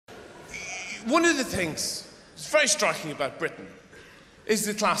one of the things that's very striking about Britain is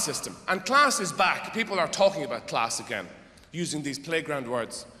the class system. And class is back. People are talking about class again, using these playground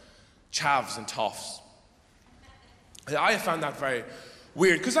words, chavs and toffs. I found that very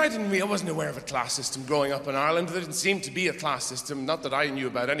weird, because I wasn't aware of a class system growing up in Ireland. There didn't seem to be a class system, not that I knew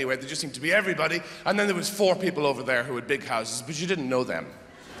about anyway. There just seemed to be everybody. And then there was 4 people over there who had big houses, but you didn't know them.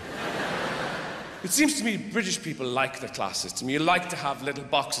 It seems to me British people like the class system. You like to have little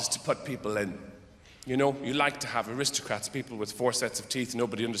boxes to put people in. You know, you like to have aristocrats, people with 4 sets of teeth,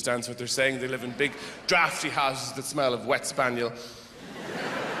 nobody understands what they're saying. They live in big, drafty houses that smell of wet spaniel.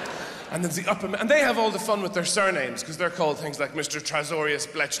 And there's the upper, and they have all the fun with their surnames, because they're called things like Mr.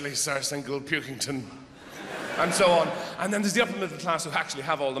 Trasorius, Bletchley, Sarsingle, Pukington, and so on. And then there's the upper middle class who actually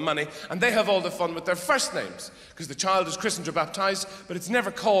have all the money, and they have all the fun with their first names, because the child is christened or baptized, but it's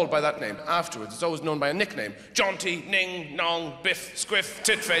never called by that name afterwards. It's always known by a nickname. Jaunty, Ning, Nong, Biff, Squiff,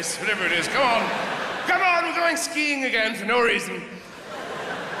 Titface, whatever it is. Come on, we're going skiing again for no reason.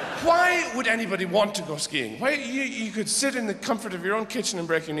 Why would anybody want to go skiing? Why you could sit in the comfort of your own kitchen and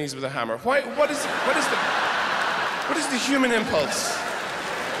break your knees with a hammer. What is the human impulse?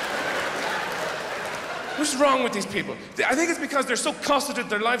 What's wrong with these people? I think it's because they're so cosseted,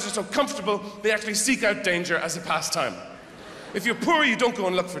 their lives are so comfortable, they actually seek out danger as a pastime. If you're poor, you don't go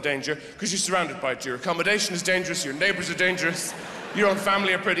and look for danger, because you're surrounded by it. Your accommodation is dangerous, your neighbors are dangerous, your own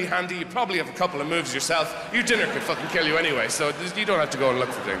family are pretty handy, you probably have a couple of moves yourself. Your dinner could fucking kill you anyway, so you don't have to go and look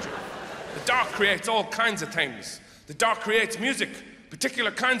for danger. The dark creates all kinds of things. The dark creates music,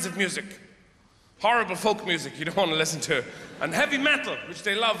 particular kinds of music. Horrible folk music you don't want to listen to. And heavy metal, which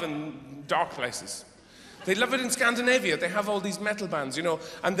they love in dark places. They love it in Scandinavia. They have all these metal bands, you know,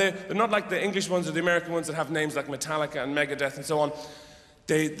 and they're not like the English ones or the American ones that have names like Metallica and Megadeth and so on.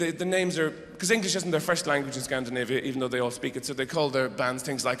 The names are, because English isn't their first language in Scandinavia, even though they all speak it, so they call their bands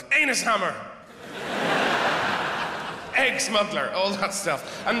things like Anus Hammer, Egg Smuggler, all that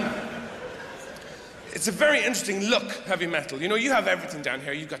stuff. And it's a very interesting look, heavy metal. You know, you have everything down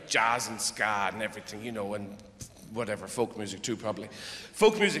here. You've got jazz and ska and everything, you know, and whatever, folk music too, probably.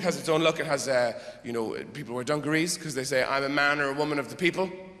 Folk music has its own look. It has, you know, people wear dungarees because they say, I'm a man or a woman of the people.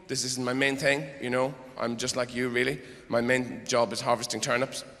 This isn't my main thing, you know. I'm just like you, really. My main job is harvesting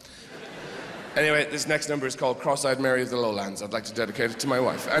turnips. Anyway, this next number is called Cross-Eyed Mary of the Lowlands. I'd like to dedicate it to my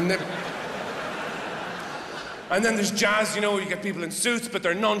wife. And then there's jazz, you know, where you get people in suits, but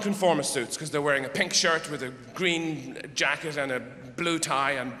they're non-conformist suits because they're wearing a pink shirt with a green jacket and a blue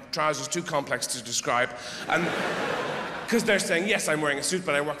tie and trousers too complex to describe. And because they're saying, yes, I'm wearing a suit,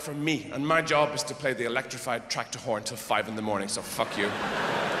 but I work for me, and my job is to play the electrified tractor horn till 5 in the morning, so fuck you.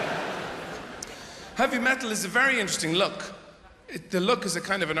 Heavy metal is a very interesting look. The look is a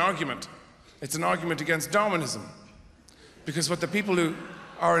kind of an argument. It's an argument against Darwinism. Because what the people who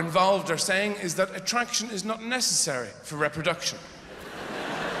are involved are saying is that attraction is not necessary for reproduction.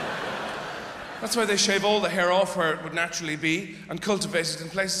 That's why they shave all the hair off where it would naturally be and cultivate it in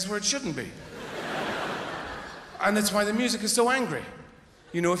places where it shouldn't be. And that's why the music is so angry.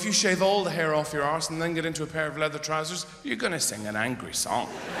 You know, if you shave all the hair off your arse and then get into a pair of leather trousers, you're gonna sing an angry song.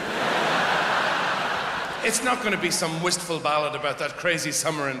 It's not gonna be some wistful ballad about that crazy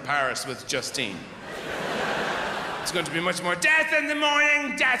summer in Paris with Justine. It's going to be much more death in the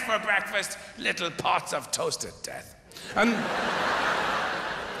morning, death for breakfast, little pots of toasted death. And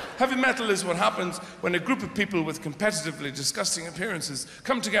heavy metal is what happens when a group of people with competitively disgusting appearances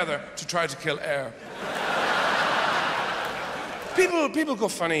come together to try to kill air. People go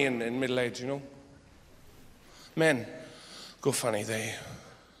funny in middle age, you know. Men go funny. They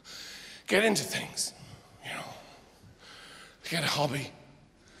get into things, you know. They get a hobby.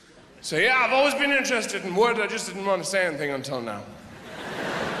 Say, yeah, I've always been interested in wood. I just didn't want to say anything until now.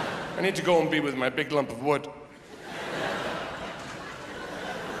 I need to go and be with my big lump of wood.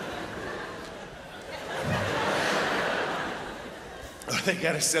 They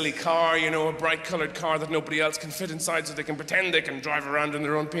get a silly car, you know, a bright-colored car that nobody else can fit inside so they can pretend they can drive around in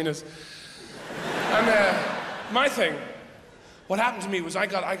their own penis. And my thing, what happened to me was I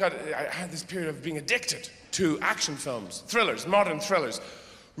had this period of being addicted to action films, thrillers, modern thrillers.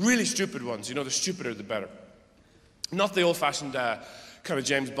 Really stupid ones, you know, the stupider the better. Not the old-fashioned kind of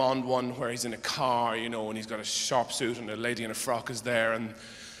James Bond one where he's in a car, you know, and he's got a sharp suit and a lady in a frock is there and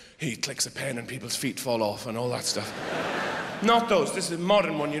he clicks a pen and people's feet fall off and all that stuff. Not those. This is a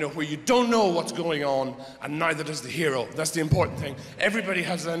modern one, you know, where you don't know what's going on and neither does the hero. That's the important thing. Everybody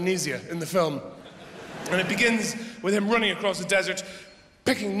has amnesia in the film. And it begins with him running across the desert,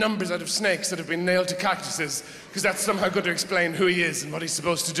 picking numbers out of snakes that have been nailed to cactuses, because that's somehow going to explain who he is and what he's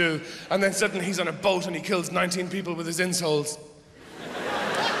supposed to do. And then suddenly he's on a boat and he kills 19 people with his insoles.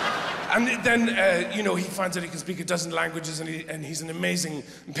 And then, you know, he finds out he can speak a dozen languages, and he's an amazing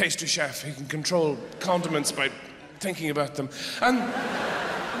pastry chef. He can control condiments by thinking about them. And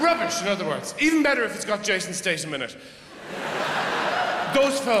rubbish, in other words. Even better if it's got Jason Statham in it.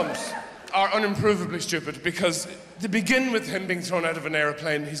 Those films are unimprovably stupid because they begin with him being thrown out of an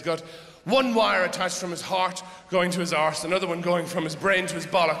aeroplane. He's got one wire attached from his heart going to his arse, another one going from his brain to his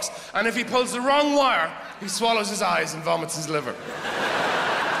bollocks, and if he pulls the wrong wire, he swallows his eyes and vomits his liver.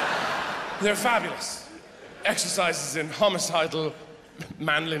 They're fabulous. Exercises in homicidal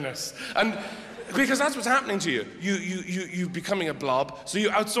manliness. And because that's what's happening to you. You're becoming a blob, so you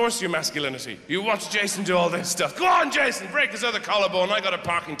outsource your masculinity. You watch Jason do all this stuff. Go on, Jason, break his other collarbone. I got a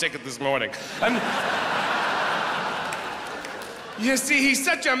parking ticket this morning. And you see, he's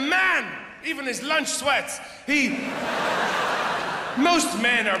such a man. Even his lunch sweats. Most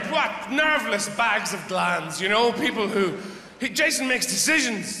men are what? Nerveless bags of glands, you know? People who... Jason makes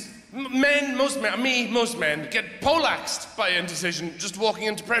decisions. Most men get poleaxed by indecision just walking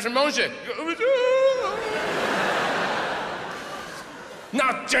into Pret a Manger.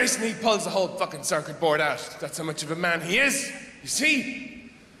 Not Jason, he pulls the whole fucking circuit board out. That's how much of a man he is. You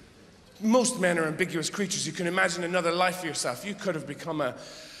see? Most men are ambiguous creatures. You can imagine another life for yourself. You could have become a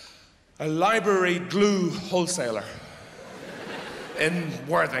library glue wholesaler in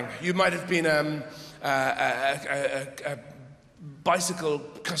Worthing. You might have been a bicycle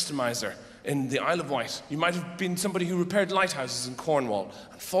customizer in the Isle of Wight. You might have been somebody who repaired lighthouses in Cornwall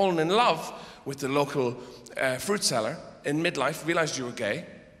and fallen in love with the local fruit seller in midlife, realized you were gay.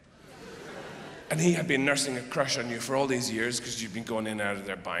 And he had been nursing a crush on you for all these years because you've been going in and out of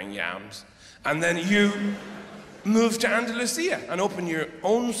there buying yams. And then you move to Andalusia and open your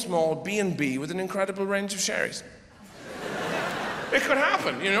own small B&B with an incredible range of sherries. It could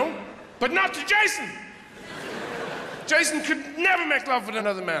happen, you know? But not to Jason. Jason could never make love with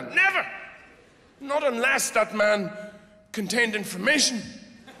another man. Never. Not unless that man contained information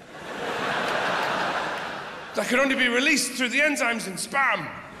that could only be released through the enzymes in sperm.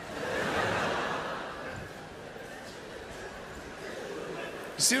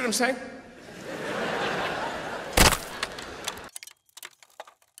 You see what I'm saying?